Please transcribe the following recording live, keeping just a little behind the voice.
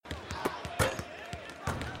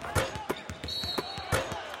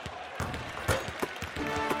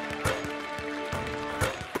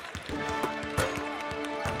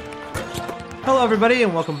Hello, everybody,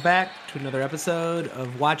 and welcome back to another episode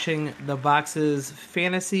of Watching the Boxes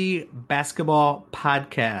Fantasy Basketball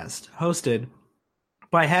Podcast, hosted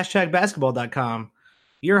by #basketball.com,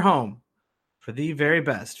 your home for the very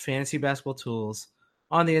best fantasy basketball tools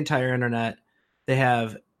on the entire internet. They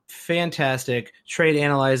have fantastic trade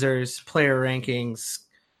analyzers, player rankings,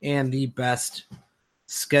 and the best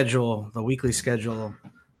schedule, the weekly schedule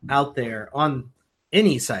out there on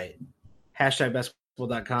any site,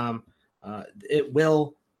 #basketball.com. It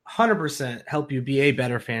will 100% help you be a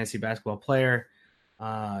better fantasy basketball player.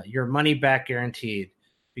 Your money back guaranteed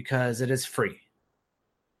because it is free.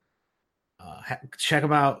 Check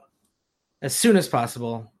them out as soon as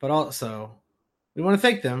possible, but also we want to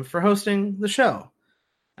thank them for hosting the show.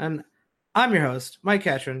 And I'm your host, Mike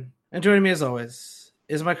Catron, and joining me as always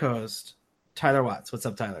is my co-host, Tyler Watts. What's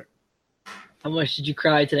up, Tyler? How much did you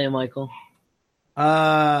cry today, Michael?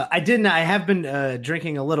 I didn't. I have been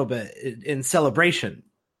drinking a little bit in celebration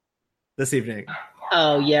this evening.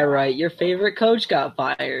 Oh, yeah, right. Your favorite coach got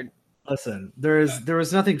fired. Listen, there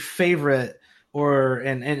was nothing favorite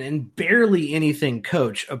and barely anything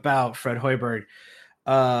coach about Fred Hoiberg.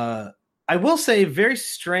 I will say very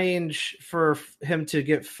strange for him to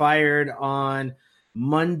get fired on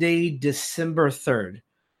Monday, December 3rd.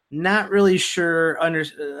 Not really sure.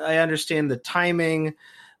 I understand the timing.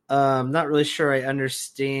 Not really sure I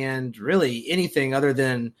understand really anything other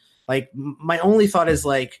than like my only thought is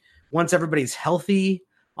like once everybody's healthy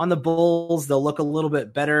on the Bulls, they'll look a little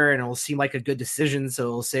bit better and it'll seem like a good decision. So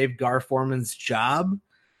it'll save Gar Forman's job.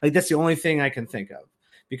 Like that's the only thing I can think of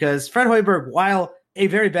because Fred Hoiberg, while a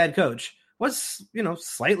very bad coach, was,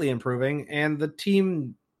 slightly improving and the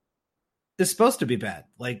team is supposed to be bad.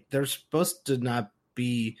 Like they're supposed to not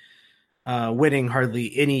be winning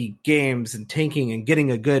hardly any games and tanking and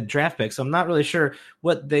getting a good draft pick. So I'm not really sure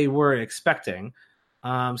what they were expecting.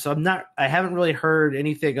 So I haven't really heard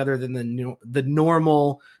anything other than the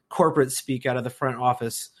normal corporate speak out of the front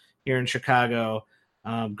office here in Chicago.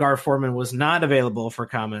 Gar Forman was not available for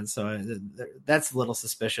comments. So that's a little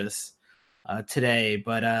suspicious today,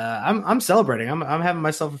 but I'm celebrating. I'm having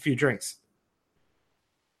myself a few drinks.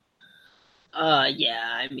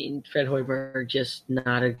 Yeah, I mean, Fred Hoiberg, just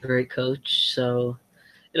not a great coach. So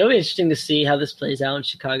it'll be interesting to see how this plays out in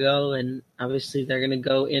Chicago. And obviously they're going to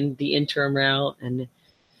go in the interim route. And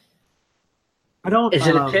I don't,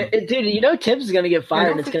 dude, Tibbs is going to get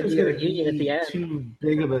fired and it's going to be a reunion at the end. Too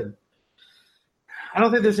big of I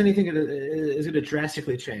don't think there's anything that is going to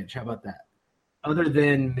drastically change. How about that? Other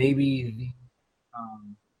than maybe the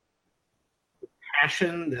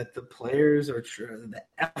passion that the players or the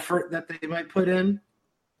effort that they might put in.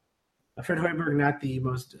 Fred Hoiberg, not the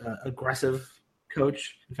most aggressive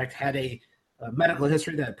coach. In fact, had a medical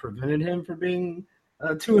history that prevented him from being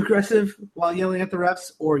too aggressive while yelling at the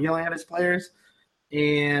refs or yelling at his players.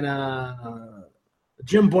 And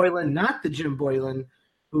Jim Boylan, not the Jim Boylan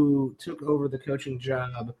who took over the coaching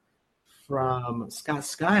job from Scott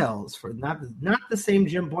Skiles, for not the same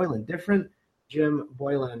Jim Boylan, different Jim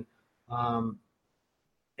Boylan.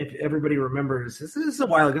 If everybody remembers, this is a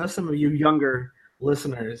while ago. Some of you younger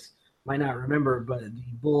listeners might not remember, but the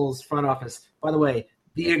Bulls front office, by the way,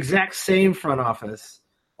 the exact same front office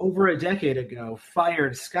over a decade ago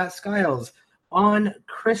fired Scott Skiles on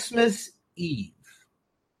Christmas Eve.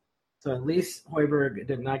 So at least Hoiberg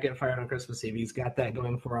did not get fired on Christmas Eve. He's got that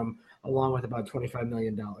going for him, along with about $25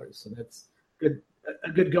 million. So that's a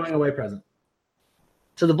good going away present.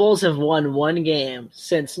 So the Bulls have won one game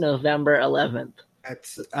since November 11th.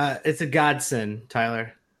 It's a godsend,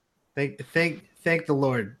 Tyler. Thank the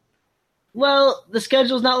Lord. Well, the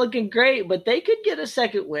schedule's not looking great, but they could get a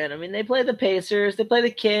second win. I mean, they play the Pacers, they play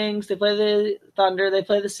the Kings, they play the Thunder, they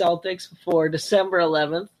play the Celtics before December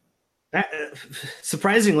 11th.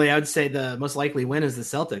 Surprisingly, I would say the most likely win is the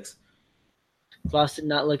Celtics. Boston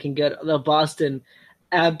not looking good, although Boston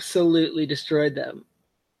absolutely destroyed them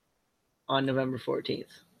on November 14th.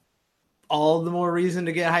 All the more reason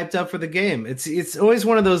to get hyped up for the game. It's always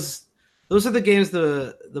one of those. Those are the games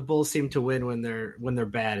the Bulls seem to win when they're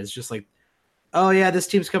bad. It's just like, oh yeah, this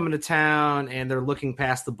team's coming to town and they're looking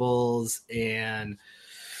past the Bulls, and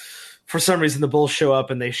for some reason the Bulls show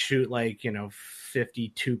up and they shoot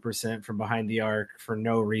 52% from behind the arc for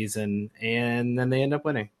no reason, and then they end up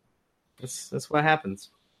winning. That's what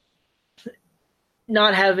happens.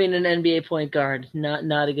 Not having an NBA point guard,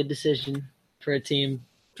 not a good decision for a team.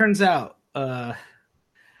 Turns out.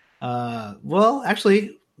 Well,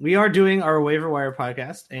 actually, we are doing our Waiver Wire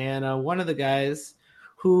podcast, and one of the guys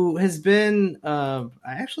who has been I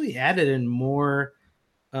actually added in more,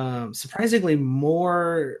 surprisingly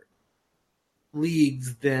more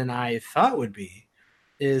leagues than I thought would be,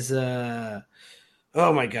 is oh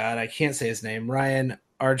my god, I can't say his name. Ryan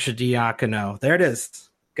Arcidiacono. There it is.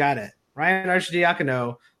 Got it. Ryan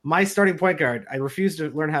Arcidiacono, my starting point guard. I refused to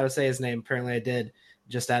learn how to say his name. Apparently I did,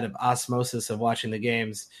 just out of osmosis of watching the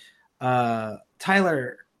games.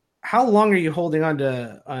 Tyler, how long are you holding on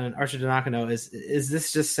Arcidiacono? Is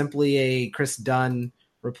this just simply a Chris Dunn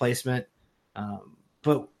replacement?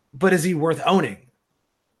 But is he worth owning?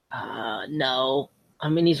 No. I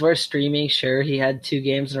mean, he's worth streaming. Sure, he had 2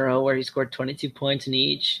 games in a row where he scored 22 points in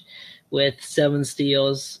each, with 7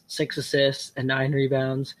 steals, 6 assists, and 9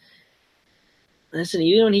 rebounds. Listen,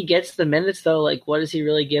 even when he gets the minutes, though, like, what is he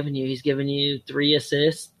really giving you? He's giving you 3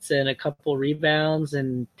 assists and a couple rebounds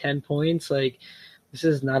and 10 points. Like, this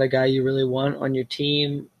is not a guy you really want on your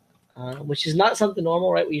team, which is not something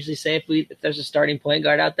normal, right? We usually say if there's a starting point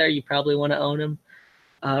guard out there, you probably want to own him.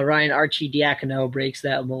 Ryan Arcidiacono breaks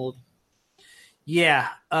that mold. Yeah,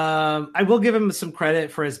 I will give him some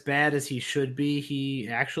credit for as bad as he should be. He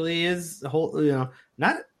actually is not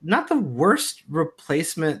the worst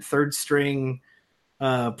replacement third string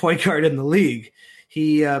point guard in the league.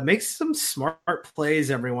 He makes some smart plays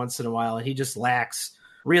every once in a while, and he just lacks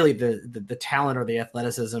really the talent or the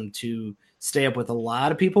athleticism to stay up with a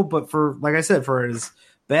lot of people. But like I said, for as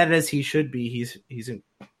bad as he should be, he's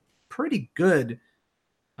pretty good.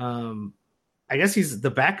 I guess he's the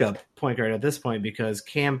backup point guard at this point because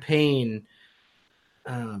Campaign.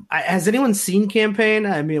 Has anyone seen Campaign?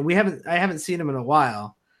 I mean, I haven't seen him in a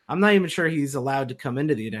while. I'm not even sure he's allowed to come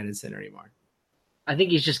into the United Center anymore. I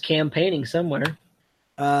think he's just campaigning somewhere.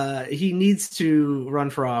 He needs to run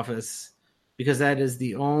for office because that is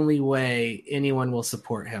the only way anyone will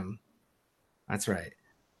support him. That's right.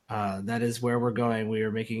 That is where we're going.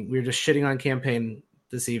 We're just shitting on Campaign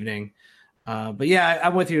this evening. But yeah,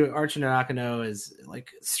 I'm with you. Arcidiacono is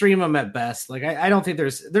like stream him at best. Like I don't think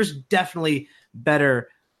there's definitely better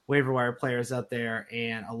waiver wire players out there,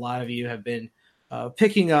 and a lot of you have been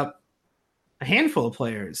picking up a handful of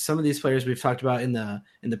players. Some of these players we've talked about in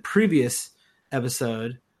the previous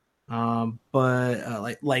episode,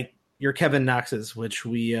 but like your Kevin Knoxes, which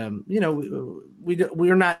we're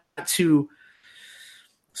not too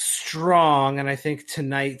strong, and I think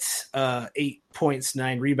tonight's 8 points,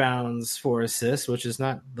 9 rebounds, 4 assists, which is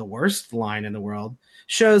not the worst line in the world,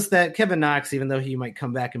 shows that Kevin Knox, even though he might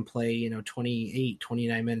come back and play 28,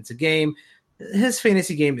 29 minutes a game, his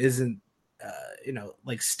fantasy game isn't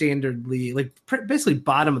like standard league, like basically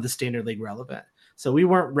bottom of the standard league relevant. So we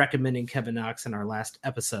weren't recommending Kevin Knox in our last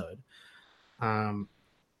episode. I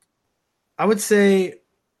would say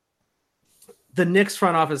the Knicks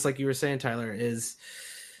front office, like you were saying, Tyler,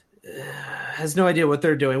 has no idea what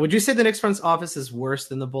they're doing. Would you say the Knicks front office is worse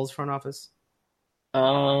than the Bulls front office?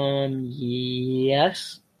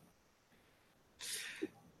 Yes.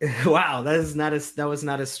 Wow, that was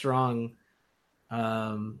not a strong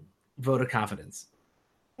vote of confidence.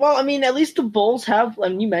 Well, I mean, at least the Bulls have. I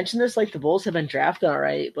mean, you mentioned this, like the Bulls have been drafted all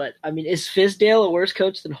right, but I mean, is Fizdale a worse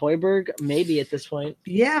coach than Hoiberg? Maybe at this point.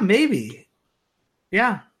 Yeah, maybe.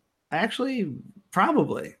 Yeah, actually,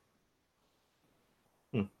 probably.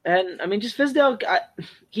 And I mean, just Fizdale,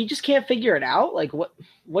 he just can't figure it out. Like, what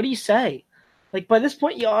do you say? Like, by this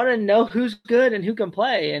point, you ought to know who's good and who can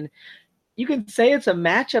play. And you can say it's a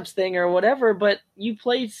matchups thing or whatever, but you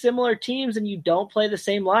play similar teams and you don't play the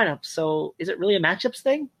same lineup. So is it really a matchups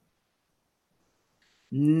thing?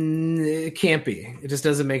 It can't be. It just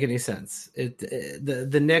doesn't make any sense.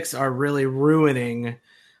 The Knicks are really ruining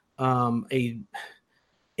a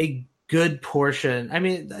good portion. I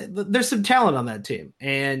mean, there's some talent on that team,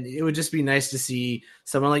 and it would just be nice to see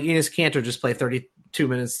someone like Enes Kanter just play 32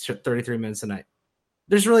 minutes, 33 minutes a night.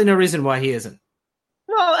 There's really no reason why he isn't.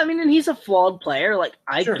 Well, I mean, and he's a flawed player. Like,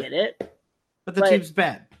 I Sure. get it. But the team's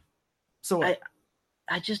bad. So what?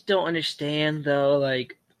 I just don't understand, though.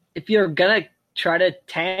 Like, if you're going to try to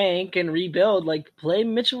tank and rebuild, like, play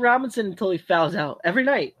Mitchell Robinson until he fouls out every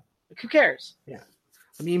night. Like, who cares? Yeah.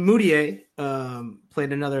 I mean, Moutier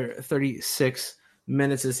played another 36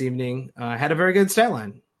 minutes this evening, had a very good stat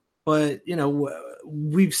line. But,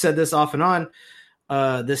 we've said this off and on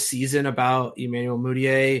this season about Emmanuel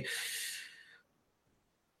Moutier.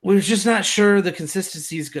 We're just not sure the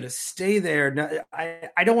consistency is going to stay there.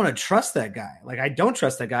 I don't want to trust that guy. Like, I don't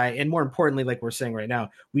trust that guy. And more importantly, like we're saying right now,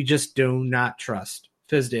 we just do not trust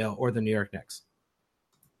Fizdale or the New York Knicks.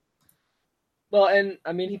 Well, and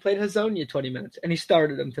I mean, he played Hazonia 20 minutes, and he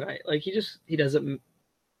started him tonight. Like he doesn't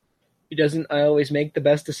always make the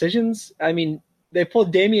best decisions. I mean, they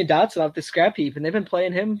pulled Damian Dotson off the scrap heap, and they've been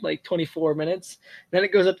playing him like 24 minutes. Then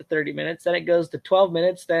it goes up to 30 minutes. Then it goes to 12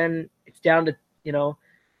 minutes. Then it's down to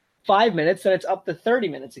 5 minutes, then it's up to 30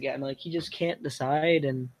 minutes again. Like, he just can't decide.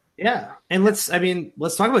 And Yeah, and let's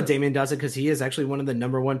talk about Damian Dotson because he is actually one of the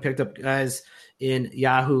number one picked up guys in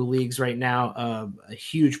Yahoo leagues right now. A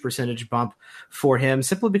huge percentage bump for him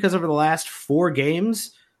simply because over the last 4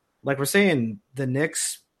 games, like we're saying, the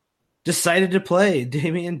Knicks decided to play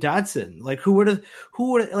Damian Dotson. Like who would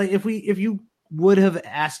like if you would have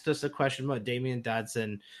asked us a question about Damian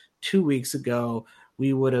Dotson 2 weeks ago,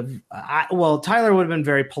 we would have Tyler would have been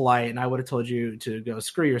very polite and I would have told you to go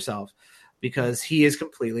screw yourself because he is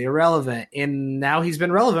completely irrelevant. And now he's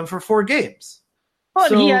been relevant for 4 games. well,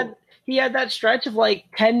 So he had that stretch of like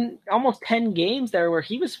almost 10 games there where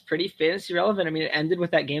he was pretty fantasy relevant. I mean, it ended with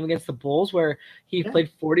that game against the Bulls where he played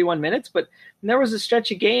 41 minutes, but there was a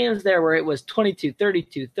stretch of games there where it was 22,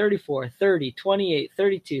 32, 34, 30, 28,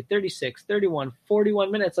 32, 36, 31,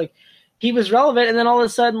 41 minutes. Like, he was relevant, and then all of a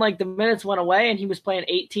sudden, like, the minutes went away, and he was playing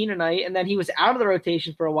 18 a night, and then he was out of the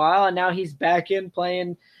rotation for a while, and now he's back in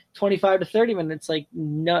playing 25 to 30 minutes. Like,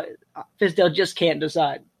 no, Fizdale just can't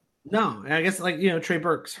decide. no, I guess Trey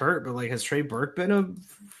Burke's hurt, but like has Trey Burke been a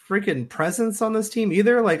freaking presence on this team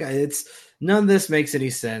either? Like it's none of this makes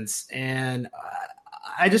any sense, and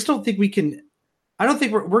I just don't think we can. I don't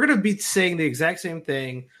think we're going to be saying the exact same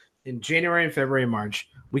thing in January and February and March.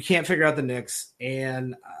 We can't figure out the Knicks,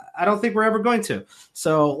 and I don't think we're ever going to.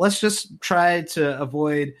 So let's just try to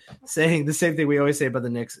avoid saying the same thing we always say about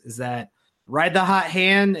the Knicks: is that ride the hot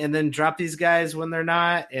hand and then drop these guys when they're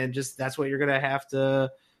not, and just that's what you're going to have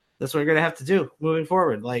to. That's what you're going to have to do moving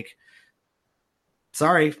forward. Like,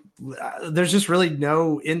 sorry, there's just really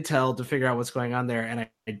no intel to figure out what's going on there.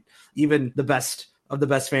 And even the best of the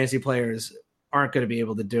best fantasy players aren't going to be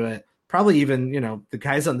able to do it. Probably even, the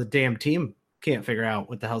guys on the damn team can't figure out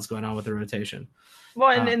what the hell's going on with the rotation.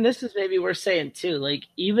 Well, and this is maybe we're saying too, like,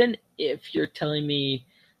 even if you're telling me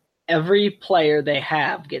every player they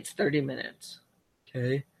have gets 30 minutes,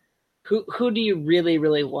 okay, who do you really,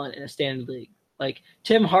 really want in a standard league? Like,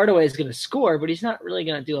 Tim Hardaway is going to score, but he's not really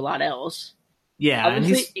going to do a lot else. Yeah,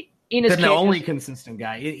 obviously, and he's been the only consistent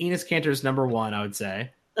guy. Enes Kanter's number one, I would say.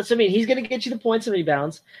 That's what I mean. He's going to get you the points and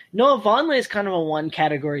rebounds. Noah Vonleh is kind of a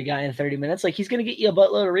one-category guy in 30 minutes. Like, he's going to get you a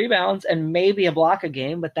buttload of rebounds and maybe a block a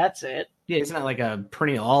game, but that's it. Yeah, he's not like a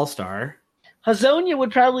perennial all-star. Hazonia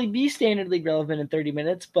would probably be standard league relevant in 30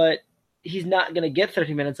 minutes, but he's not going to get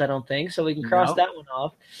 30 minutes, I don't think, so we can cross that one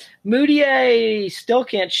off. Moutier still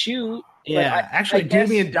can't shoot. Yeah, actually,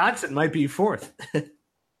 Damian Dotson might be fourth.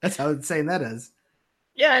 That's how insane that is.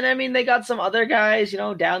 Yeah, and I mean, they got some other guys,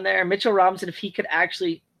 down there. Mitchell Robinson, if he could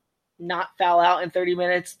actually not foul out in 30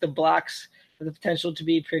 minutes, the blocks have the potential to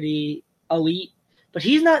be pretty elite. But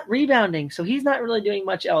he's not rebounding, so he's not really doing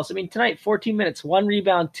much else. I mean, tonight, 14 minutes, 1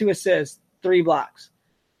 rebound, 2 assists, 3 blocks.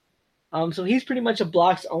 So he's pretty much a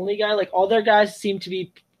blocks-only guy. Like, all their guys seem to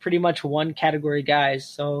be pretty much one-category guys.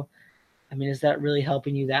 So, I mean, is that really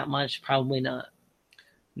helping you that much? Probably not.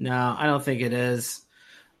 No, I don't think it is.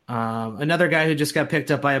 Another guy who just got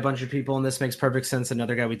picked up by a bunch of people, and this makes perfect sense,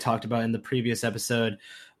 another guy we talked about in the previous episode,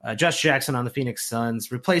 Josh Jackson on the Phoenix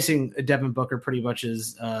Suns, replacing Devin Booker pretty much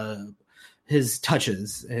as his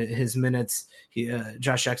touches, his minutes.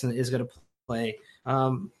 Josh Jackson is going to play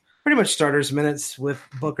pretty much starters minutes with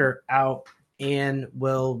Booker out and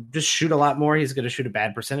will just shoot a lot more. He's going to shoot a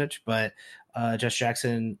bad percentage, but Josh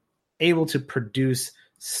Jackson able to produce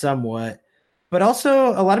somewhat. But also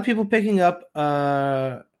a lot of people picking up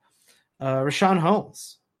Rashawn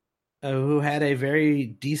Holmes, who had a very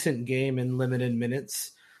decent game in limited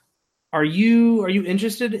minutes. Are you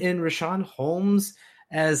interested in Rashawn Holmes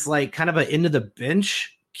as like kind of an into the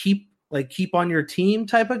bench, keep on your team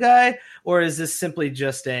type of guy, or is this simply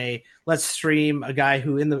just a let's stream a guy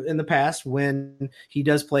who in the past when he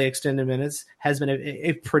does play extended minutes has been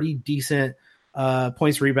a pretty decent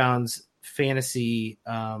points, rebounds, fantasy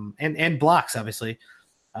and blocks, obviously,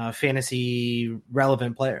 fantasy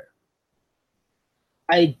relevant player?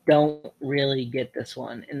 I don't really get this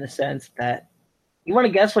one in the sense that you want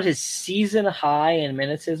to guess what his season high in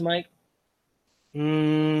minutes is, Mike?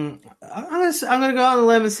 I'm gonna go on the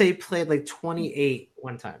limb and say he played like 28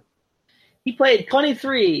 one time. He played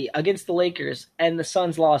 23 against the Lakers, and the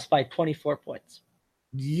Suns lost by 24 points.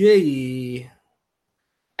 Yay!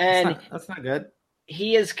 And that's not good.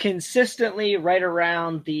 He is consistently right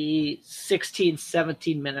around the 16,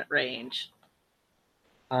 17-minute range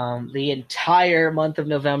the entire month of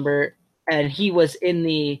November, and he was in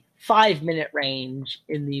the 5-minute range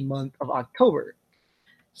in the month of October.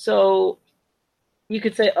 So you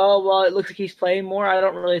could say, oh, well, it looks like he's playing more. I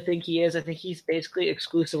don't really think he is. I think he's basically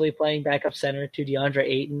exclusively playing backup center to DeAndre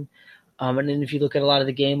Ayton. And then if you look at a lot of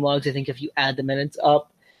the game logs, I think if you add the minutes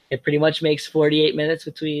up, It pretty much makes 48 minutes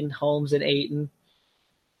between Holmes and Ayton.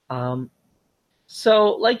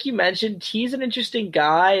 So, like you mentioned, he's an interesting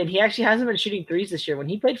guy, and he actually hasn't been shooting threes this year. When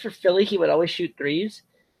he played for Philly, he would always shoot threes,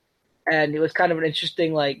 and it was kind of an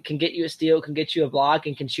interesting, like, can get you a steal, can get you a block,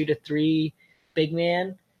 and can shoot a three big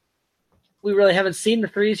man. We really haven't seen the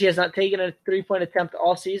threes. He has not taken a three-point attempt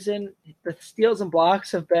all season. The steals and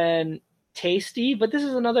blocks have been tasty, but this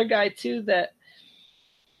is another guy, too, that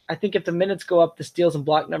I think if the minutes go up, the steals and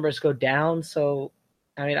block numbers go down. So,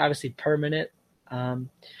 I mean, obviously per minute.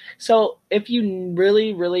 So if you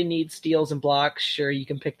really, really need steals and blocks, sure, you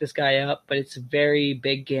can pick this guy up, but it's a very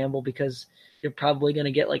big gamble because you're probably going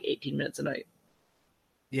to get like 18 minutes a night.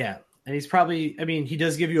 Yeah. And he's probably, I mean, he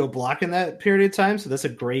does give you a block in that period of time, so that's a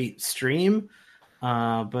great stream.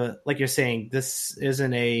 But like you're saying, this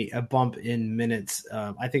isn't a bump in minutes.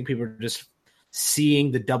 I think people are just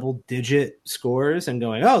seeing the double-digit scores and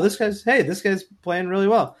going, oh, this guy's playing really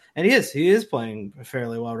well. And he is playing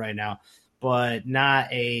fairly well right now, but not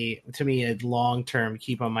to me, a long-term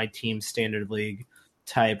keep on my team standard league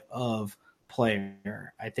type of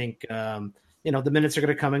player. I think, the minutes are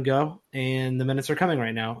going to come and go, and the minutes are coming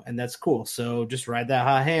right now, and that's cool. So just ride that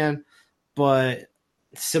hot hand. But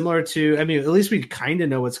similar to, I mean, at least we kind of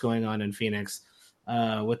know what's going on in Phoenix.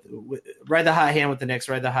 With ride the hot hand with the Knicks,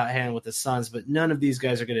 ride the hot hand with the Suns, but none of these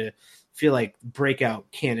guys are going to feel like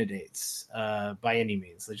breakout candidates by any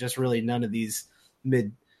means. Like just really none of these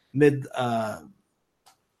mid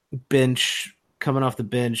bench coming off the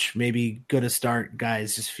bench, maybe good to start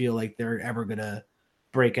guys just feel like they're ever going to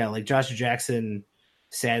break out. Like Josh Jackson,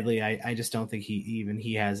 sadly, I just don't think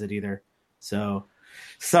he has it either. So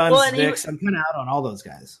Suns, Knicks, I'm kind of out on all those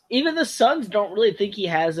guys. Even the Suns don't really think he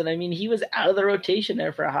has it. I mean, he was out of the rotation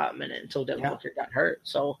there for a hot minute until Devin Booker got hurt.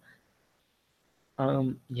 So,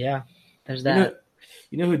 there's that.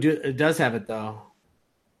 You know who does have it, though?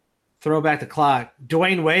 Throw back the clock.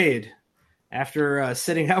 Dwayne Wade, after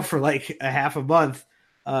sitting out for like a half a month,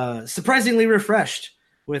 surprisingly refreshed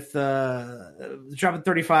with dropping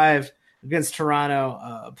 35 against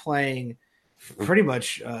Toronto, playing pretty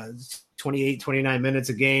much 28, 29 minutes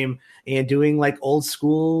a game and doing like old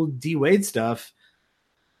school D Wade stuff.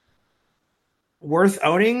 Worth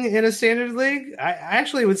owning in a standard league? I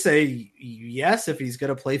actually would say yes if he's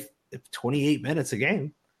going to play 28 minutes a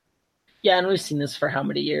game. Yeah, and we've seen this for how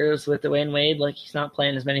many years with Dwayne Wade. Like, he's not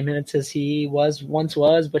playing as many minutes as he once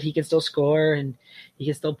was, but he can still score, and he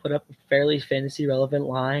can still put up a fairly fantasy-relevant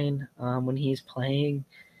line when he's playing.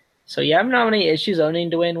 So, yeah, I don't have any issues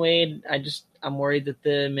owning Dwayne Wade. I'm worried that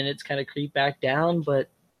the minutes kind of creep back down, but,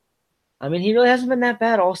 I mean, he really hasn't been that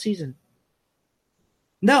bad all season.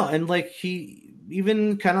 No, and, like, he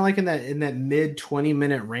even kind of like in that mid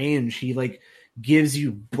 20-minute range, he, like, gives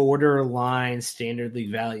you borderline standard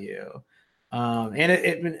league value. And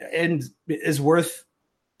it is worth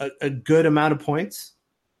a good amount of points.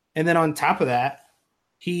 And then on top of that,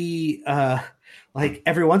 he like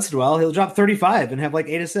every once in a while he'll drop 35 and have like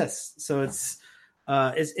 8 assists. So it's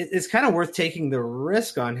kind of worth taking the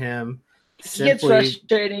risk on him. He gets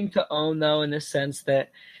frustrating to own though, in the sense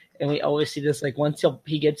that, and we always see this, like once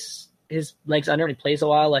he gets his legs under and he plays a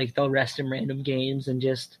while, like they'll rest him random games and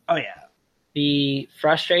just be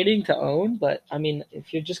frustrating to own. But I mean,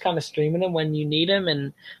 if you're just kind of streaming him when you need him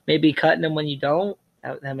and maybe cutting him when you don't,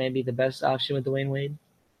 that may be the best option with Dwayne Wade.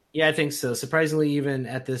 Yeah, I think so. Surprisingly, even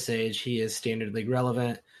at this age, he is standard league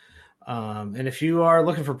relevant. And if you are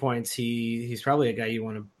looking for points, he's probably a guy you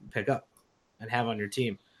want to pick up and have on your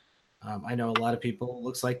team. I know a lot of people,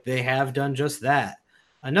 looks like they have done just that.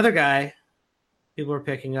 Another guy people are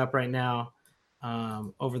picking up right now,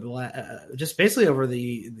 over just basically over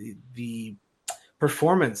the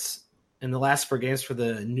performance in the last 4 games for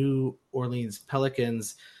the New Orleans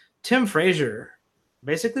Pelicans. Tim Frazier,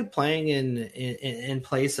 basically playing in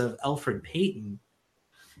place of Elfrid Payton,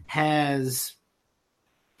 has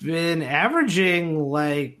been averaging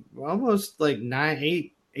like almost like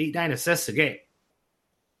 9 assists a game.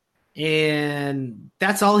 And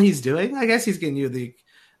that's all he's doing. I guess he's getting you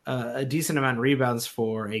a decent amount of rebounds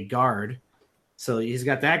for a guard. So he's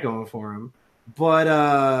got that going for him.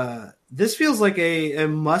 But this feels like a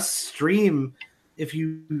must stream if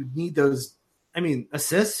you need those. I mean,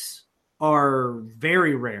 assists are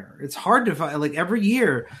very rare. It's hard to find. Like every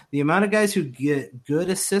year, the amount of guys who get good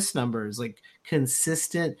assist numbers, like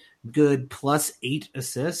consistent good +8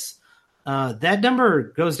 assists, that number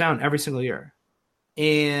goes down every single year.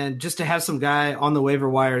 And just to have some guy on the waiver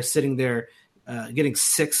wire sitting there getting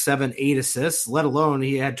 6, 7, 8 assists, let alone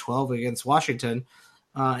he had 12 against Washington.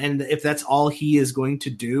 And if that's all he is going to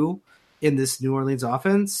do in this New Orleans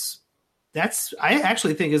offense, I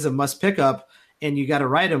actually think is a must pick up. and you got to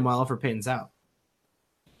ride him while Alfred Payton's out.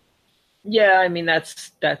 Yeah, I mean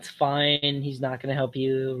that's fine. He's not going to help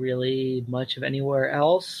you really much of anywhere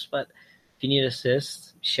else. But if you need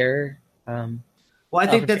assists, sure. Well, I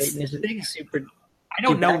think Alfred that's Payton the isn't thing. super I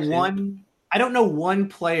don't super know active. one. I don't know one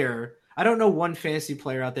player. I don't know one fantasy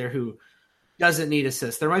player out there who doesn't need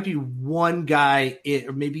assists. There might be one guy,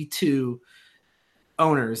 or maybe two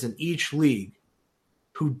owners in each league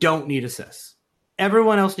who don't need assists.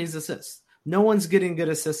 Everyone else needs assists. No one's getting good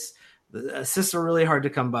assists. The assists are really hard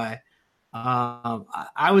to come by.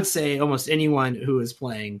 I would say almost anyone who is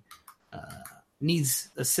playing needs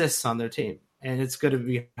assists on their team, and it's going to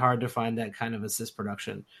be hard to find that kind of assist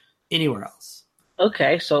production anywhere else.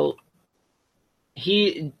 Okay, so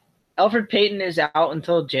he Alfred Payton is out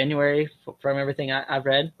until January from everything I've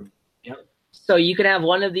read. Yep. So you can have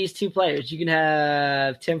one of these two players. You can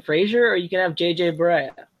have Tim Frazier or you can have JJ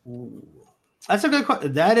Barea. Ooh. That's a good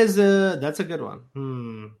question. That's a good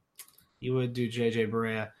one. You would do JJ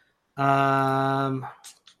Barea. I'm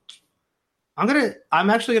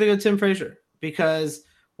actually gonna go Tim Frazier because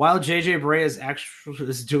while JJ Barea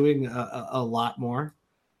is doing a lot more,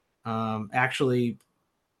 actually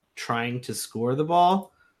trying to score the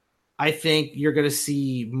ball, I think you're gonna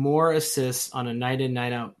see more assists on a night in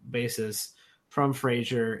night out basis from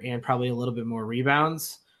Frazier and probably a little bit more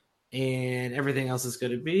rebounds, and everything else is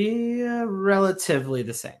going to be relatively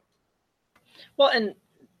the same. Well, and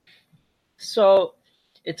so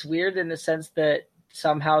it's weird in the sense that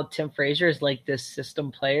somehow Tim Frazier is like this system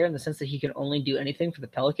player in the sense that he can only do anything for the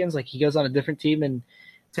Pelicans. Like he goes on a different team and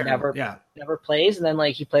Terrible, yeah. never plays, and then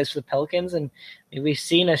like he plays for the Pelicans, and we've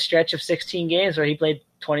seen a stretch of 16 games where he played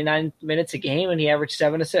 29 minutes a game and he averaged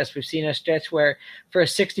 7 assists. We've seen a stretch where for a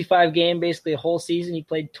 65 game, basically a whole season, he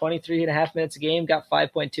played 23 and a half minutes a game, got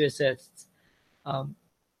 5.2 assists.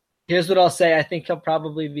 Here's what I'll say: I think he'll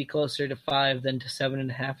probably be closer to 5 than to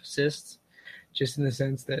 7.5 assists, just in the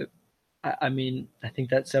sense that I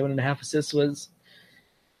think that 7.5 assists was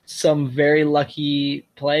some very lucky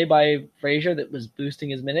play by Frazier that was boosting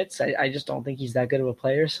his minutes. I just don't think he's that good of a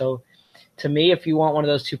player. So to me, if you want one of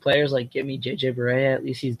those two players, like get me JJ Barea, at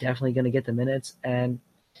least he's definitely going to get the minutes. And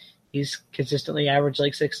he's consistently averaged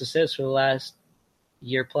like 6 assists for the last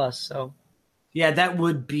year plus. So yeah, that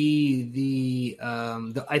would be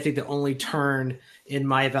I think the only turn in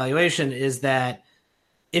my evaluation is that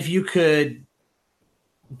if you could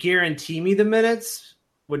guarantee me the minutes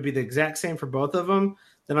would be the exact same for both of them,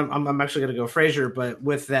 then I'm actually going to go Frazier. But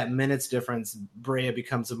with that minutes difference, Brea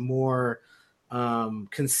becomes a more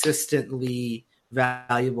consistently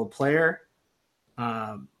valuable player.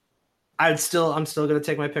 I'm still going to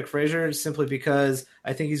take my pick Frazier simply because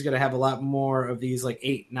I think he's going to have a lot more of these like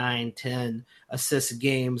 8, 9, 10 assist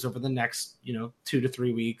games over the next 2 to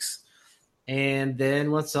 3 weeks. And then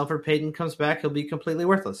once Alfred Payton comes back, he'll be completely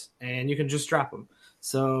worthless and you can just drop him.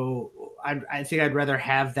 So I think I'd rather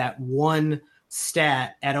have that one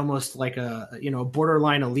stat at almost like a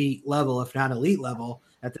borderline elite level, if not elite level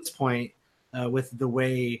at this point, with the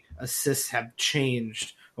way assists have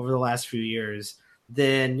changed over the last few years,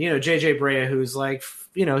 than JJ Barea, who's like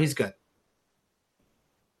he's good.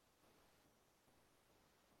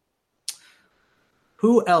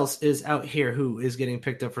 Who else is out here who is getting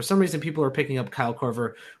picked up? For some reason, people are picking up Kyle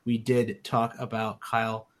Korver. We did talk about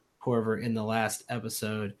Kyle Korver in the last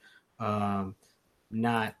episode.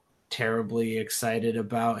 Not terribly excited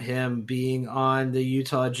about him being on the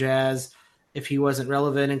Utah Jazz. If he wasn't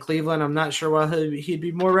relevant in Cleveland, I'm not sure why he'd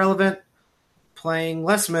be more relevant playing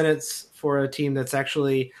less minutes for a team that's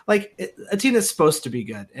actually like a team that's supposed to be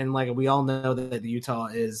good. And like we all know that the Utah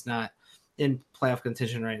is not in playoff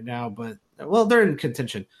contention right now, but they're in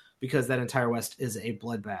contention because that entire West is a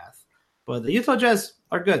bloodbath. But the Utah Jazz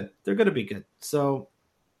are good. They're going to be good. So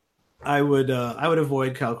I would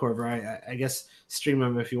avoid Kyle Korver. I guess stream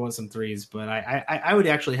him if you want some threes, but I would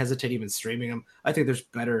actually hesitate even streaming him. I think there's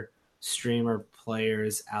better streamer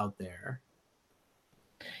players out there.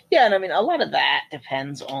 Yeah, and I mean a lot of that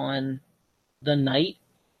depends on the night,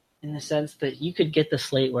 in the sense that you could get the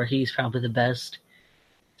slate where he's probably the best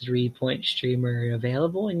 3-point streamer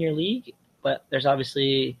available in your league, but there's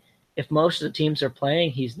obviously, if most of the teams are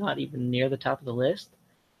playing, he's not even near the top of the list.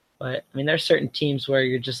 But I mean, there's certain teams where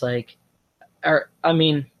you're just like,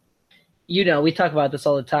 we talk about this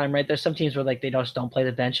all the time, right? There's some teams where like they just don't play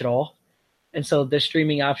the bench at all, and so their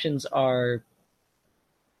streaming options are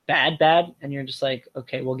bad, and you're just like,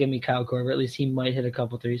 okay, well, give me Kyle Korver. At least he might hit a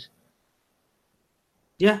couple threes.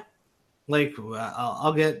 Yeah, like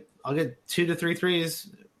I'll get 2 to 3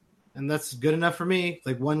 threes, and that's good enough for me.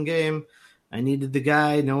 Like one game, I needed the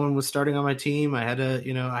guy. No one was starting on my team. I had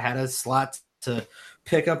a slot to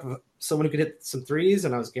pick up someone who could hit some threes,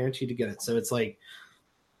 and I was guaranteed to get it. So it's like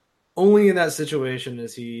only in that situation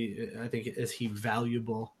is he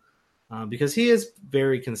valuable, because he is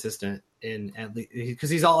very consistent in at least because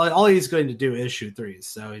he's all he's going to do is shoot threes.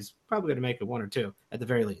 So he's probably going to make it one or two at the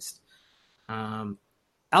very least.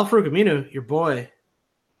 Al-Farouq Aminu, your boy,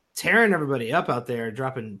 tearing everybody up out there,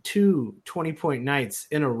 dropping 2 20-point nights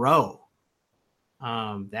in a row.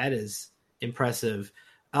 That is impressive.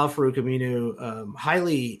 Al-Farouq Aminu,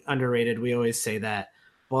 highly underrated. We always say that.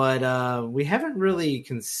 But we haven't really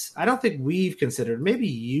I don't think we've considered, maybe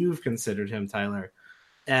you've considered him, Tyler,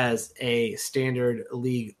 as a standard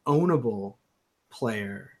league ownable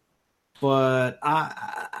player. But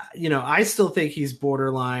I still think he's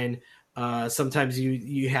borderline. Sometimes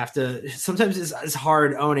you have to. Sometimes it's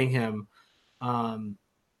hard owning him. But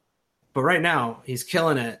right now he's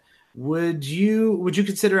killing it. Would you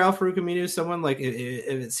consider Al-Farouq Aminu someone like if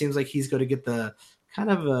it seems like he's going to get the kind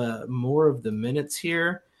of more of the minutes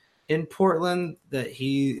here in Portland, that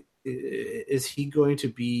he going to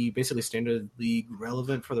be basically standard league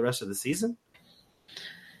relevant for the rest of the season?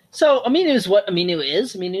 So Aminu is what Aminu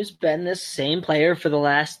is. Aminu's been this same player for the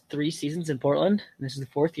last 3 seasons in Portland. This is the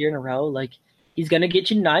 4th year in a row. Like, he's going to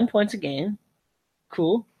get you 9 points a game.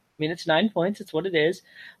 Cool. I mean, it's 9 points. It's what it is.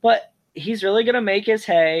 But he's really going to make his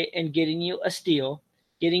hay in getting you a steal,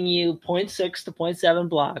 getting you 0.6 to 0.7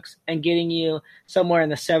 blocks, and getting you somewhere in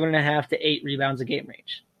the 7.5 to 8 rebounds a game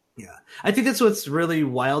range. Yeah. I think that's what's really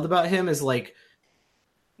wild about him is like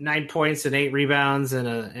 9 points and 8 rebounds and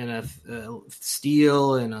a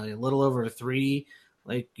steal and a little over a 3.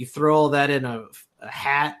 Like, you throw all that in a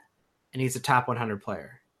hat and he's a top 100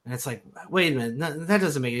 player. And it's like, wait a minute, that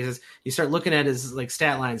doesn't make any sense. You start looking at his like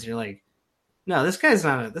stat lines and you're like, no, this guy's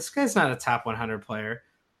not a top 100 player.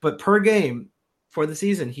 But per game for the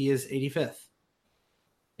season, he is 85th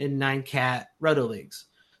in 9-cat roto leagues.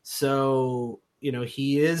 So,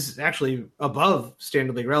 he is actually above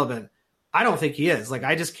standard league relevant. I don't think he is. Like,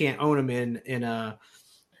 I just can't own him in a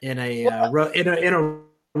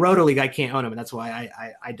roto league. I can't own him, and that's why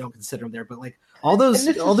I don't consider him there. But like all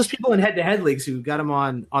those people in head-to-head leagues who got him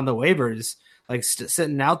on the waivers, like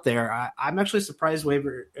sitting out there, I'm actually surprised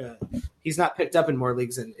waiver he's not picked up in more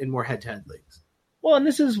leagues and in more head-to-head leagues. Well, and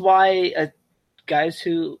this is why guys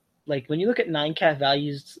who, like, when you look at 9-cat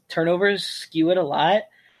values, turnovers skew it a lot.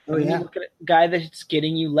 When you look at a guy that's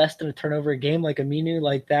getting you less than a turnover a game, like Aminu,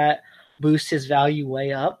 like that boosts his value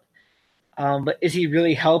way up. But is he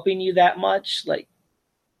really helping you that much? Like,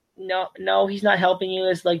 no, he's not helping you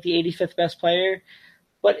as like the 85th best player.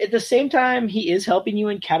 But at the same time, he is helping you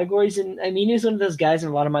in categories. And Aminu is one of those guys in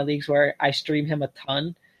a lot of my leagues where I stream him a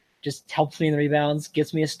ton. Just helps me in the rebounds,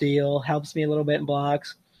 gets me a steal, helps me a little bit in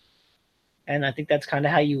blocks. And I think that's kind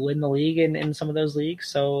of how you win the league in some of those leagues.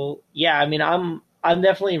 So, yeah, I mean, I'm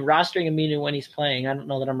definitely rostering Aminu when he's playing. I don't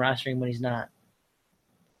know that I'm rostering him when he's not.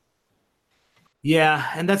 Yeah,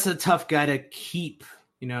 and that's a tough guy to keep.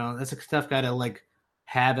 That's a tough guy to like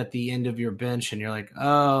have at the end of your bench, and you're like,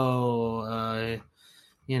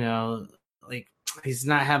 like he's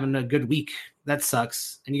not having a good week. That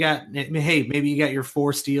sucks. And maybe you got your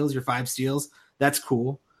 4 steals, your 5 steals. That's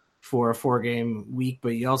cool for a 4-game week, but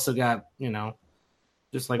you also got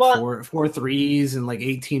just like 4 threes and like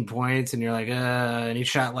 18 points, and you're like, and he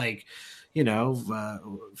shot like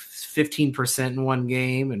 15% in one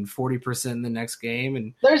game and 40% in the next game,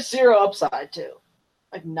 and there's zero upside too,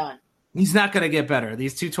 like none. He's not going to get better.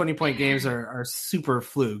 These 2 20-point games are super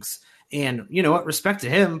flukes, and you know what? Respect to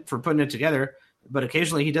him for putting it together. But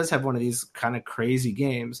occasionally he does have one of these kind of crazy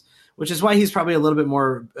games, which is why he's probably a little bit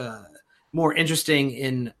more interesting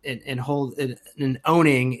in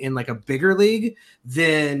owning in like a bigger league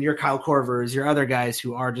than your Kyle Korvers, your other guys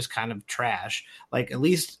who are just kind of trash. Like, at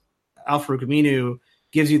least Al-Farouq Aminu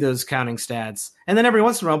gives you those counting stats, and then every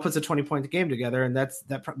once in a while puts a 20-point game together, and that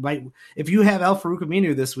might, if you have Al-Farouq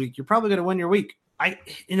Aminu this week, you're probably going to win your week.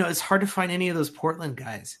 It's hard to find any of those Portland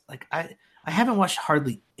guys. Like, I haven't watched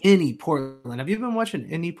hardly any Portland. Have you been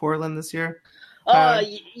watching any Portland this year?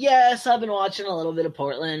 Yes, I've been watching a little bit of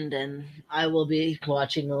Portland, and I will be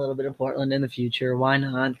watching a little bit of Portland in the future. Why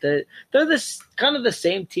not? They're this kind of the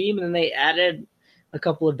same team, and then they added a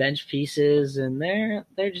couple of bench pieces, and they're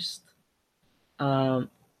just a lot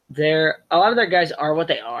of their guys are what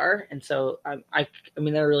they are, and so I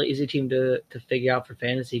mean they're a really easy team to figure out for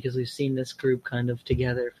fantasy because we've seen this group kind of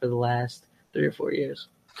together for the last 3 or 4 years.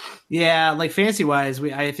 Yeah, like fantasy wise,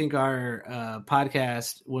 I think our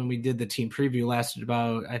podcast when we did the team preview lasted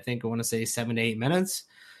about, I want to say 7 to 8 minutes,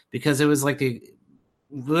 because it was like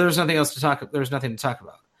there was nothing else to talk. There was nothing to talk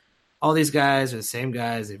about. All these guys are the same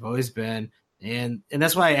guys they've always been, and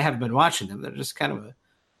that's why I haven't been watching them. They're just kind of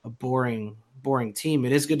a boring team.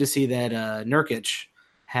 It is good to see that Nurkic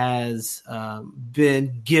has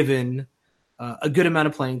been given a good amount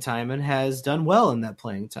of playing time and has done well in that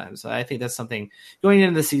playing time. So I think that's something going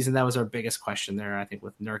into the season. That was our biggest question there, I think,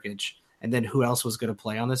 with Nurkic, and then who else was going to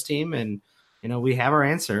play on this team. And, we have our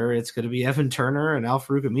answer. It's going to be Evan Turner and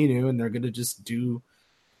Al-Farouq Aminu, and they're going to just do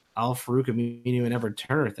Al-Farouq Aminu and Evan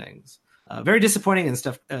Turner things. Very disappointing in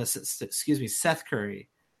stuff. Seth Curry,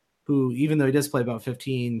 who, even though he does play about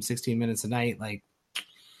 15, 16 minutes a night, like,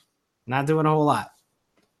 not doing a whole lot.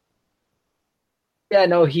 Yeah,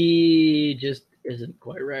 no, he just isn't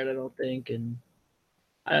quite right, I don't think. And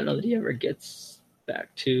I don't know that he ever gets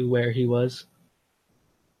back to where he was.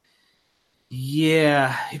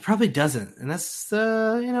 Yeah, he probably doesn't. And that's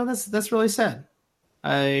that's really sad.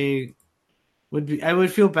 I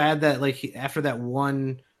would feel bad that, like, after that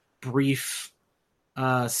one brief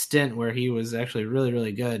stint where he was actually really,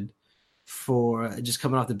 really good for just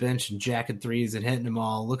coming off the bench and jacking threes and hitting them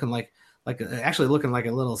all, looking like actually looking like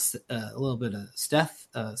a little bit of Seth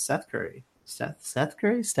Curry. Seth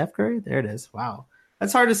Curry? Steph Curry? There it is. Wow.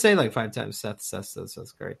 That's hard to say like 5 times.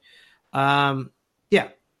 Seth Curry. Yeah.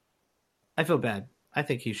 I feel bad. I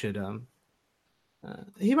think he should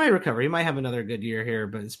he might recover. He might have another good year here,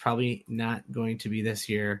 but it's probably not going to be this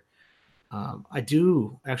year. I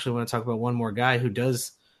do actually want to talk about one more guy who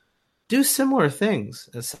does do similar things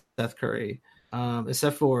as Seth Curry,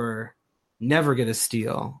 except for never get a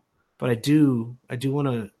steal. But I do want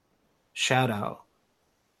to shout out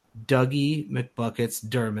Dougie McBuckets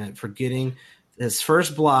Dermott for getting his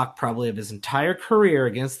first block probably of his entire career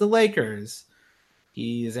against the Lakers.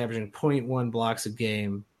 He is averaging 0.1 blocks a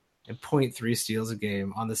game and 0.3 steals a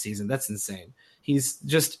game on the season. That's insane. He's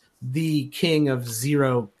just the king of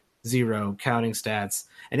 0-0 counting stats,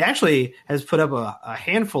 and actually has put up a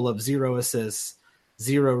handful of 0 assists,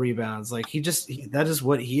 0 rebounds. Like, that is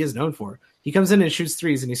what he is known for. He comes in and shoots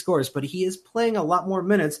threes and he scores, but he is playing a lot more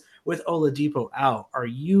minutes with Oladipo out. Are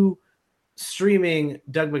you streaming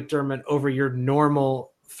Doug McDermott over your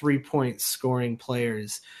normal 3-point scoring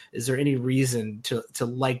players? Is there any reason to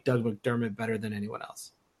like Doug McDermott better than anyone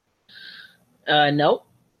else? No.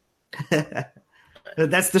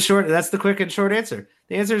 That's the quick and short answer.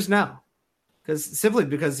 The answer is no. Simply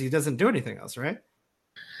because he doesn't do anything else, right?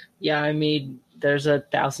 Yeah, I mean, there's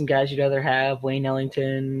 1,000 guys you'd rather have. Wayne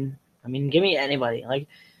Ellington. I mean, give me anybody. Like,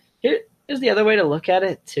 here's the other way to look at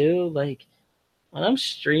it too. Like, when I'm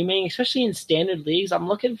streaming, especially in standard leagues, I'm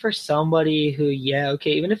looking for somebody who,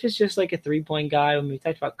 even if it's just like a 3-point guy. When we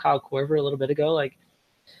talked about Kyle Korver a little bit ago, like,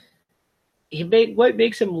 what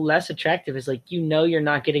makes him less attractive is, like, you're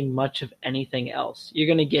not getting much of anything else. You're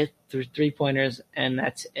going to get through 3-pointers, and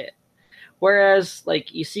that's it. Whereas,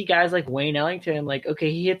 like, you see guys like Wayne Ellington, like,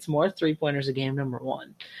 okay, he hits more 3-pointers a game, number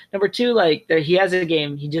one. Number two, like, he has a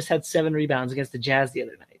game, he just had 7 rebounds against the Jazz the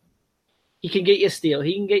other night. He can get you a steal.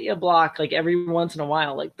 He can get you a block, like, every once in a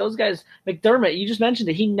while. Like, those guys, McDermott, you just mentioned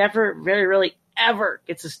it, he never, very rarely, ever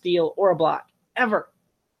gets a steal or a block. Ever.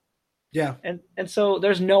 Yeah. And so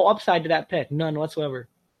there's no upside to that pick. None whatsoever.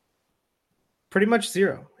 Pretty much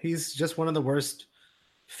zero. He's just one of the worst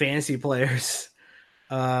fantasy players.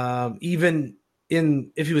 Even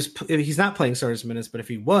if he's not playing starters minutes, but if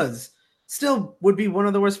he was, still would be one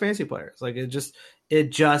of the worst fantasy players. Like, it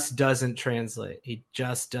just doesn't translate. He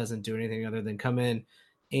just doesn't do anything other than come in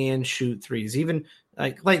and shoot threes. Even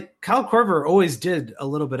like Kyle Korver always did a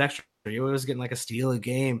little bit extra. You always getting like a steal a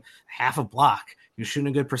game, half a block. You're shooting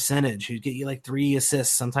a good percentage. He'd get you like 3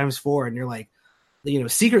 assists, sometimes 4, and you're like,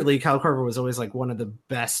 secretly Kyle Korver was always like one of the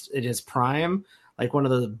best in his prime, like one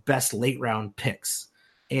of the best late round picks.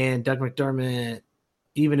 And Doug McDermott,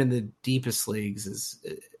 even in the deepest leagues,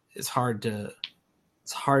 is hard to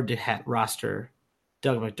roster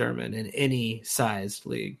Doug McDermott in any sized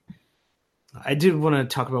league. I do want to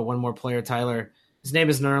talk about one more player, Tyler. His name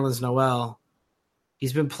is Nerlens Noel.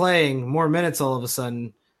 He's been playing more minutes all of a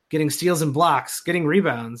sudden, getting steals and blocks, getting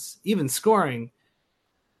rebounds, even scoring.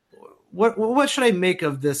 What should I make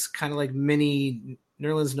of this kind of like mini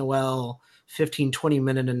Nerlens Noel 15, 20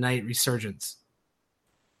 minute a night resurgence?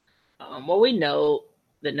 Well, we know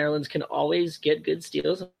that Nerlens can always get good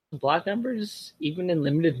steals and block numbers, even in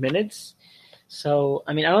limited minutes. So,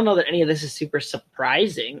 I mean, I don't know that any of this is super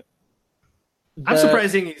surprising. I'm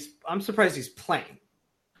surprised he's playing.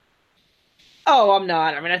 Oh, I'm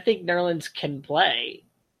not. I mean, I think Nerlens can play.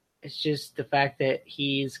 It's just the fact that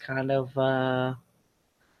he's kind of, I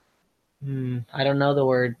don't know the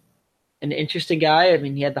word, an interesting guy. I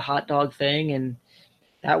mean, he had the hot dog thing, and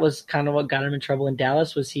that was kind of what got him in trouble in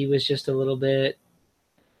Dallas. He was just a little bit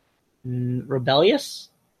rebellious,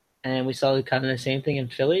 and we saw kind of the same thing in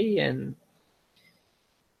Philly. And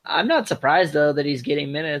I'm not surprised though that he's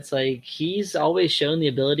getting minutes. Like he's always shown the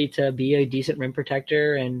ability to be a decent rim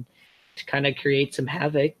protector and to kind of create some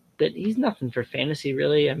havoc, but he's nothing for fantasy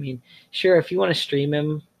really. I mean, sure, if you want to stream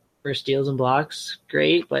him for steals and blocks,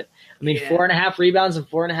 great. But I mean, Yeah. 4.5 rebounds and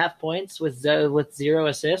 4.5 points with 0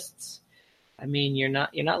 assists. I mean, you're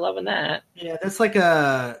not loving that. Yeah, that's like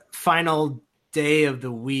a final day of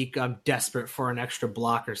the week. I'm desperate for an extra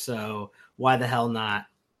block or so. Why the hell not?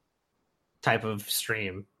 Type of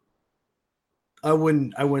stream. I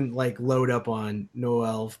wouldn't like load up on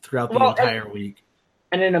Noel throughout the Well, entire week.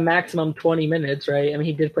 and in a maximum 20 minutes, right? I mean,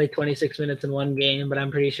 he did play 26 minutes in one game, but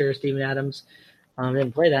I'm pretty sure Steven Adams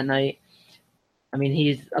didn't play that night. I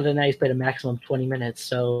mean, other than that, he's played a maximum 20 minutes.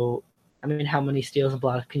 So, I mean, how many steals and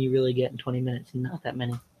blocks can you really get in 20 minutes? Not that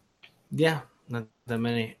many. Yeah, not that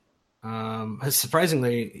many.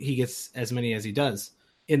 Surprisingly, he gets as many as he does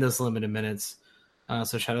in those limited minutes.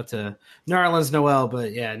 So shout out to Narlands Noel,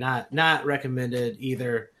 but yeah, not recommended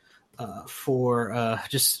either for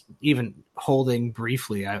just even holding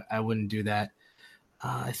briefly. I wouldn't do that.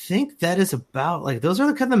 I think that is about like those are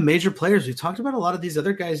the kind of major players. We talked about a lot of these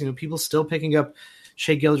other guys. People still picking up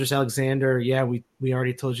Shea Gilgeous-Alexander. Yeah, we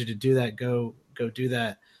already told you to do that. Go do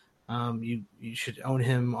that. You should own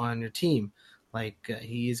him on your team.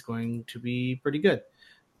 He is going to be pretty good.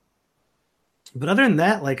 But other than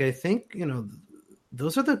that, I think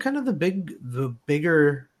those are the kind of the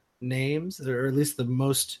bigger names, or at least the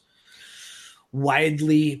most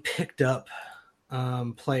widely picked up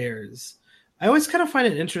players. I always kind of find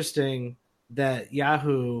it interesting that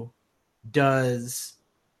Yahoo does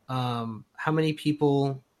how many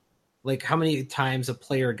people, how many times a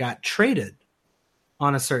player got traded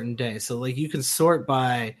on a certain day. So you can sort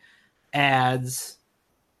by ads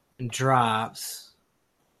and drops,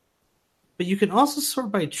 but you can also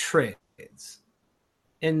sort by trades.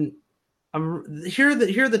 And here are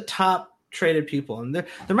the top traded people, and there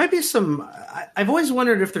might be some. I've always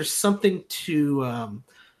wondered if there's something to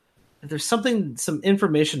if there's some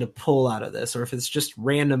information to pull out of this, or if it's just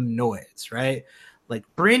random noise, right?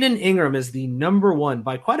 Brandon Ingram is the number one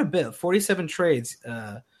by quite a bit, 47 trades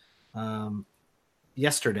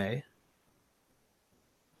yesterday,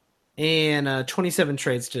 and 27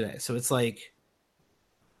 trades today. So it's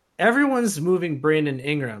everyone's moving Brandon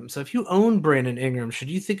Ingram. So if you own Brandon Ingram, should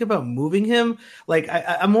you think about moving him?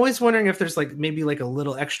 I'm always wondering if there's maybe a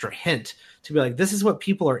little extra hint to be this is what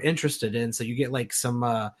people are interested in. So you get some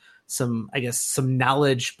I guess some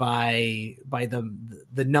knowledge by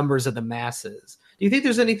the numbers of the masses. Do you think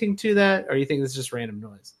there's anything to that, or do you think it's just random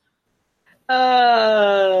noise?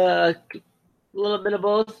 A little bit of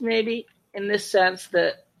both, maybe, in this sense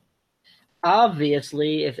that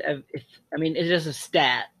obviously, if I mean, it's just a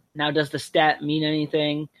stat. Now, does the stat mean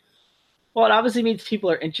anything? Well, it obviously means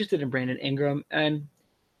people are interested in Brandon Ingram, and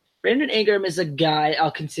Brandon Ingram is a guy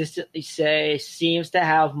I'll consistently say seems to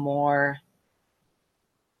have more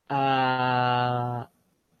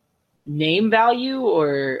name value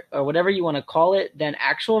or whatever you want to call it than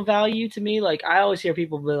actual value to me. I always hear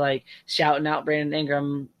people be shouting out Brandon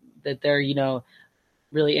Ingram that they're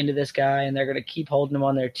really into this guy and they're going to keep holding him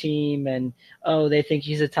on their team, and they think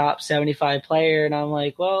he's a top 75 player, and I'm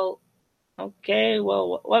well, okay,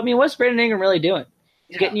 well, I mean, what's Brandon Ingram really doing?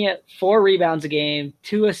 He's getting you 4 rebounds a game,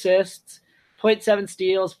 2 assists, 0.7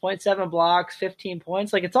 steals, 0.7 blocks, 15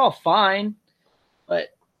 points. It's all fine, but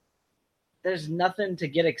there's nothing to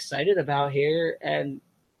get excited about here. And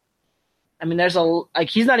I mean, there's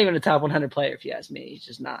he's not even a top 100 player if you ask me. He's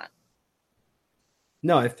just not.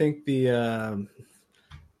 No, I think the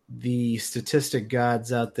statistic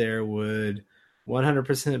gods out there would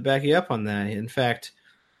 100% back you up on that. In fact,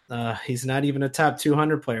 he's not even a top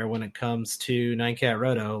 200 player when it comes to 9Cat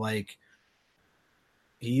Roto.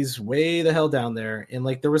 He's way the hell down there. And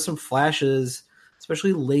there were some flashes,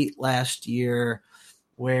 especially late last year,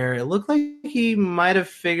 where it looked like he might have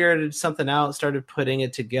figured something out, started putting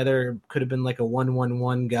it together. Could have been a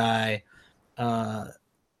 1-1-1 guy.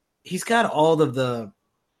 He's got all of the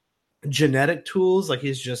genetic tools.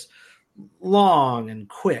 He's just long and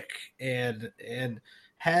quick and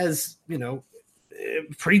has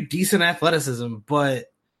pretty decent athleticism,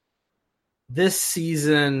 but this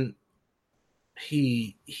season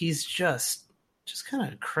he's just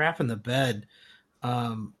kind of crap in the bed,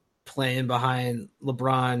 playing behind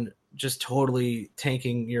LeBron, just totally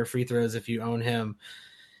tanking your free throws if you own him,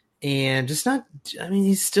 and just not. I mean,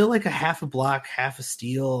 he's still a half a block, half a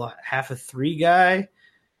steal, half a 3 guy.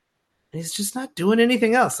 He's just not doing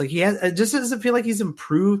anything else. It just doesn't feel like he's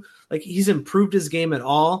improved. He's improved his game at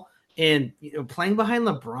all. And playing behind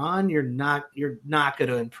LeBron, you're not going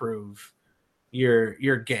to improve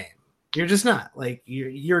your game. You're just not. Like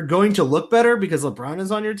you're going to look better because LeBron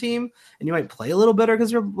is on your team, and you might play a little better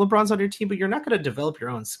because LeBron's on your team, but you're not going to develop your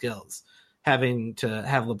own skills having to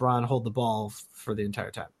have LeBron hold the ball for the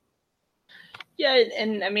entire time. Yeah,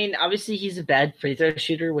 and I mean, obviously he's a bad free throw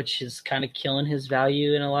shooter, which is kind of killing his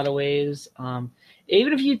value in a lot of ways.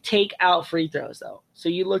 Even if you take out free throws, though, so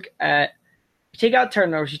you take out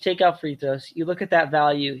turnovers, you take out free throws, you look at that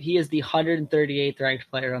value. He is the 138th ranked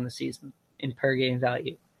player on the season in per game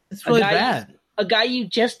value. It's really bad. A guy you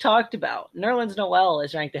just talked about, Nerlens Noel,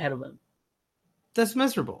 is ranked ahead of him. That's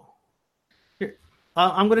miserable. Here,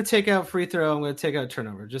 I'm going to take out free throw. I'm going to take out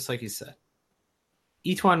turnover, just like you said.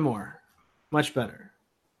 Etuan Moore, much better.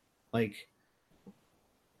 Like,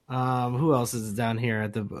 who else is down here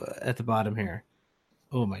at the bottom here?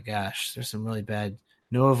 Oh my gosh, there's some really bad.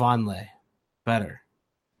 Noah Vonleh, better.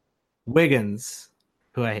 Wiggins,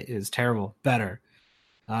 who is terrible, better.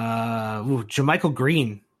 JaMychal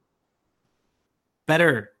Green,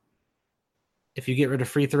 better. If you get rid of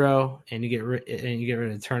free throw and you get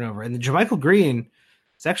rid of turnover, and the JaMychal Green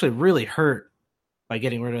is actually really hurt by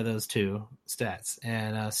getting rid of those two stats,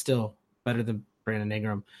 and still better than Brandon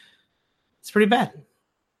Ingram. It's pretty bad.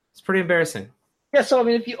 It's pretty embarrassing. Yeah, so I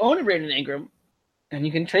mean, if you own a Brandon Ingram, and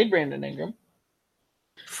you can trade Brandon Ingram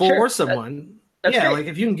for someone, that's yeah, great. like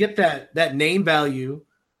if you can get that name value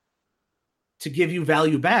to give you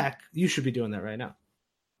value back, you should be doing that right now.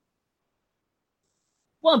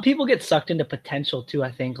 Well, and people get sucked into potential too,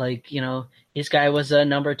 I think. Like, this guy was a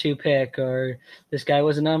number 2 pick, or this guy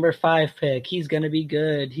was a number 5 pick. He's going to be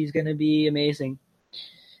good. He's going to be amazing.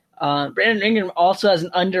 Brandon Ingram also has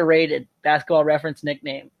an underrated Basketball Reference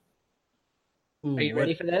nickname. Ooh, are you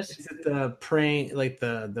ready for this? Is it the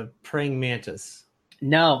praying mantis?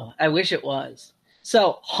 No, I wish it was.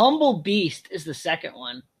 So, Humble Beast is the second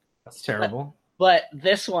one. That's terrible. But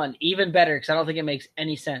this one, even better, because I don't think it makes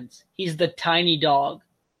any sense. He's the tiny dog.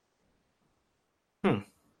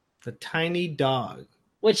 The tiny dog.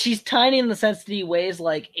 Which he's tiny in the sense that he weighs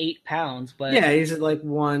like 8 pounds. But yeah, he's at like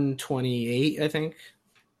 128, I think.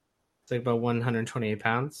 It's like about 128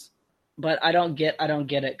 pounds. But I don't get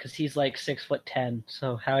it because he's like 6'10".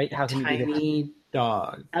 So how can you be the tiny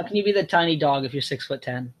dog? How can you be the tiny dog if you're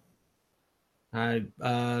 6'10"?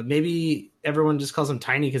 Maybe everyone just calls him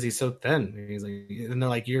tiny because he's so thin. And they're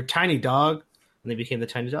like, "You're a tiny dog," and they became the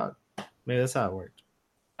tiny dog. Maybe that's how it worked.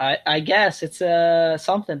 I guess it's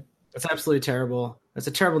something. That's absolutely terrible. That's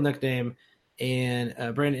a terrible nickname, and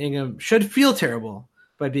Brandon Ingram should feel terrible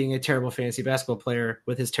by being a terrible fantasy basketball player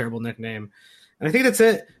with his terrible nickname. And I think that's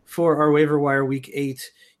it for our waiver wire week 8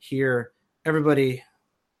 here. Everybody,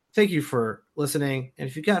 thank you for listening. And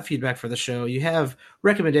if you got feedback for the show, you have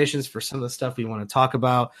recommendations for some of the stuff we want to talk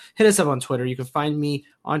about, hit us up on Twitter. You can find me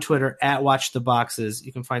on Twitter at WatchTheBoxes.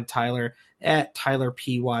 You can find Tyler at Tyler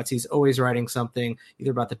P. Watts. He's always writing something either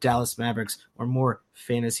about the Dallas Mavericks or more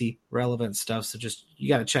fantasy relevant stuff. So you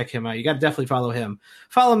got to check him out. You got to definitely follow him.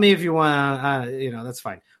 Follow me if you want. That's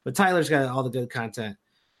fine. But Tyler's got all the good content.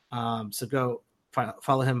 So go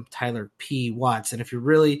follow him, Tyler P. Watts. And if you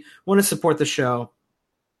really want to support the show,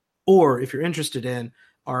 or if you're interested in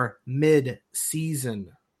our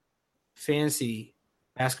mid-season fantasy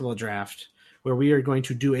basketball draft, where we are going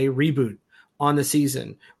to do a reboot on the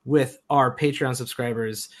season with our Patreon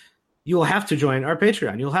subscribers, you will have to join our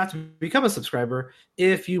Patreon. You'll have to become a subscriber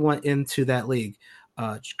if you want into that league.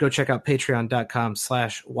 Go check out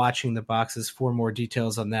patreon.com/watchingtheboxes for more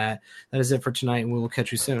details on that. That is it for tonight, and we will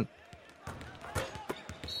catch you soon.